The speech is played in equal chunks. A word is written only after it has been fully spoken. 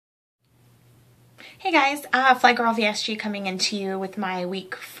Hey guys, FlyeGirl VSG coming into you with my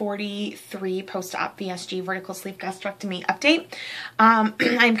week 43 post-op VSG vertical sleeve gastrectomy update.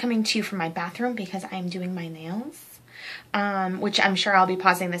 I'm coming to you from my bathroom because I'm doing my nails, which I'm sure I'll be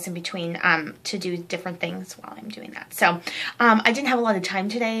pausing this in between to do different things while I'm doing that. So I didn't have a lot of time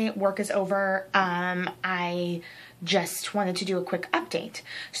today. Work is over. I just wanted to do a quick update.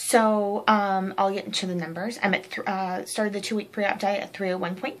 So I'll get into the numbers. I'm at started the 2-week pre-op diet at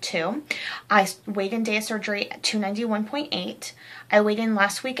 301.2. I weighed in day of surgery at 291.8. I weighed in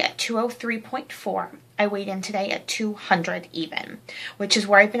last week at 203.4. I weighed in today at 200 even, which is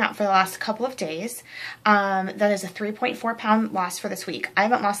where I've been at for the last couple of days. That is a 3.4 pound loss for this week. I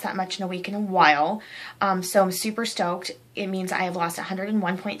haven't lost that much in a week in a while, so I'm super stoked. It means I have lost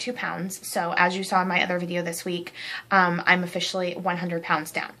 101.2 pounds. So as you saw in my other video this week, I'm officially 100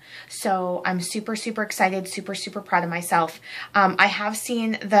 pounds down. So I'm super, super excited, super, super proud of myself. I have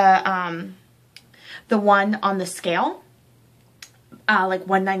seen the one on the scale, like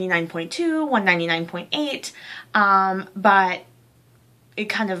 199.2, 199.8, but it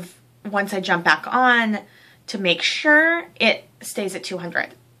kind of, once I jump back on to make sure, it stays at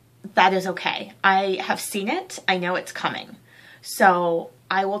 200. That is okay. I have seen it. I know it's coming. So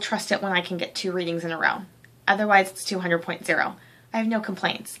I will trust it when I can get 2 readings in a row. Otherwise, it's 200.0. I have no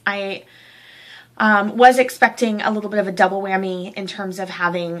complaints. I was expecting a little bit of a double whammy in terms of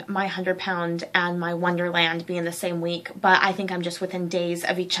having my 100 pound and my Wonderland be in the same week, but I think I'm just within days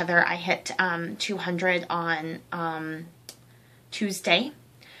of each other. I hit 200 on Tuesday.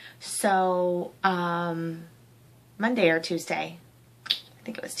 So Monday or Tuesday. I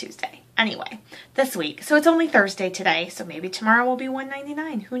think it was Tuesday. Anyway, this week. So it's only Thursday today, so maybe tomorrow will be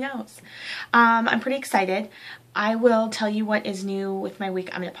 199. Who knows? I'm pretty excited. I will tell you what is new with my week.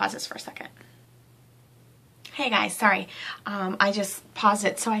 I'm going to pause this for a second. Hey guys, sorry. I just paused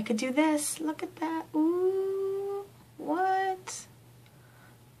it so I could do this. Look at that. Ooh, what?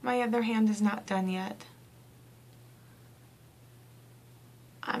 My other hand is not done yet.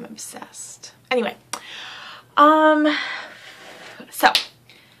 I'm obsessed. Anyway, so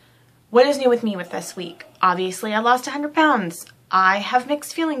what is new with me with this week? Obviously, I lost 100 pounds. I have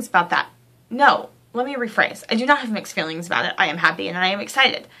mixed feelings about that. No, let me rephrase. I do not have mixed feelings about it. I am happy and I am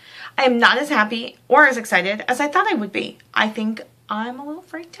excited. I am not as happy or as excited as I thought I would be. I think I'm a little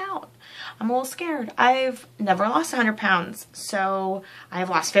freaked out. I'm a little scared. I've never lost 100 pounds. So I have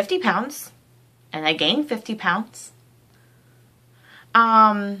lost 50 pounds and I gained 50 pounds.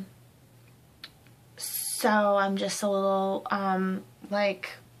 So I'm just a little, like,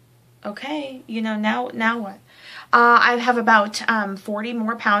 okay, you know, now what? I have about 40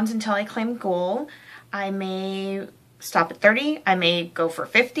 more pounds until I claim goal. I may stop at 30. I may go for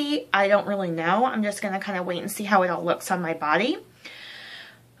 50. I don't really know. I'm just going to kind of wait and see how it all looks on my body.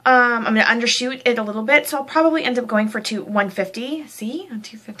 I'm going to undershoot it a little bit, so I'll probably end up going for 150. See?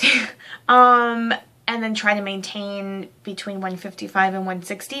 250. And then try to maintain between 155 and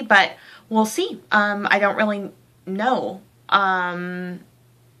 160, but we'll see. I don't really know how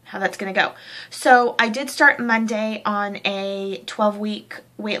that's going to go. So I did start Monday on a 12-week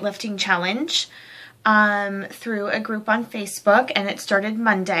weightlifting challenge through a group on Facebook, and it started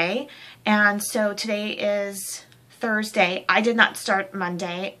Monday. And so today is Thursday. I did not start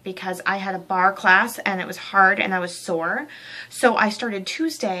Monday because I had a bar class and it was hard and I was sore. So I started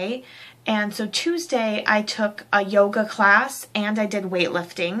Tuesday. And so Tuesday I took a yoga class and I did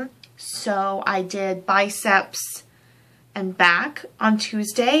weightlifting. So I did biceps and back on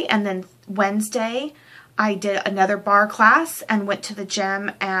Tuesday, and then Wednesday I did another bar class and went to the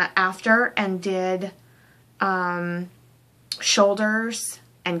gym after and did shoulders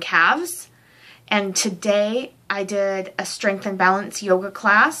and calves. And today I did a strength and balance yoga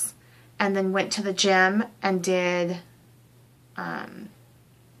class and then went to the gym and did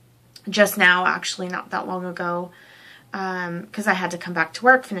just now, actually not that long ago, because I had to come back to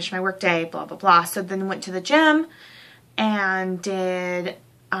work, finish my work day, blah, blah, blah. So then went to the gym and did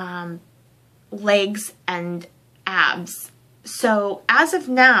legs and abs. So as of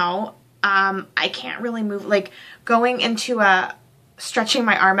now, I can't really move, like going into stretching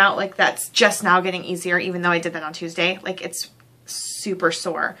my arm out, like that's just now getting easier, even though I did that on Tuesday. Like it's super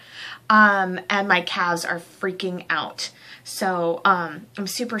sore. And my calves are freaking out. So I'm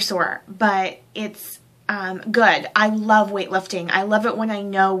super sore, but it's good. I love weightlifting. I love it when I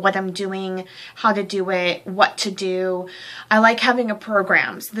know what I'm doing, how to do it, what to do. I like having a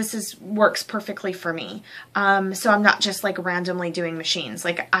program. So this works perfectly for me. So I'm not just like randomly doing machines.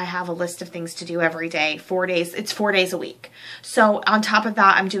 Like I have a list of things to do every day, 4 days. It's 4 days a week. So on top of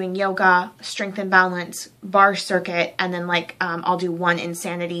that, I'm doing yoga, strength and balance, bar circuit, and then like I'll do one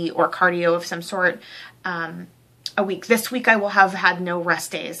insanity or cardio of some sort a week. This week I will have had no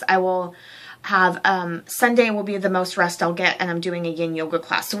rest days. I will have Sunday will be the most rest I'll get, and I'm doing a yin yoga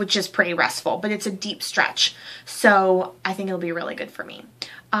class, so which is pretty restful, but it's a deep stretch, so I think it'll be really good for me.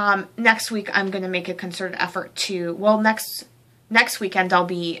 Next week I'm going to make a concerted effort to, well, next weekend I'll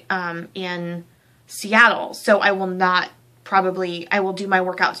be in Seattle, so I will I will do my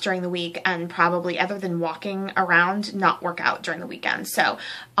workouts during the week, and probably, other than walking around, not work out during the weekend. So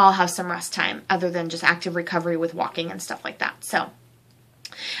I'll have some rest time other than just active recovery with walking and stuff like that. So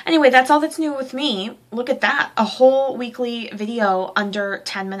anyway, that's all that's new with me. Look at that. A whole weekly video under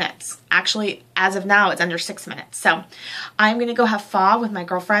 10 minutes. Actually, as of now, it's under 6 minutes. So I'm going to go have pho with my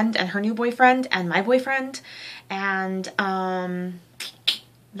girlfriend and her new boyfriend and my boyfriend. And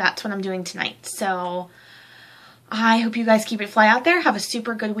that's what I'm doing tonight. So I hope you guys keep it fly out there. Have a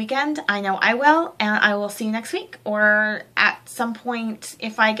super good weekend. I know I will. And I will see you next week. Or at some point,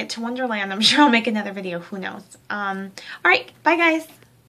 if I get to Wonderland, I'm sure I'll make another video. Who knows? All right. Bye, guys.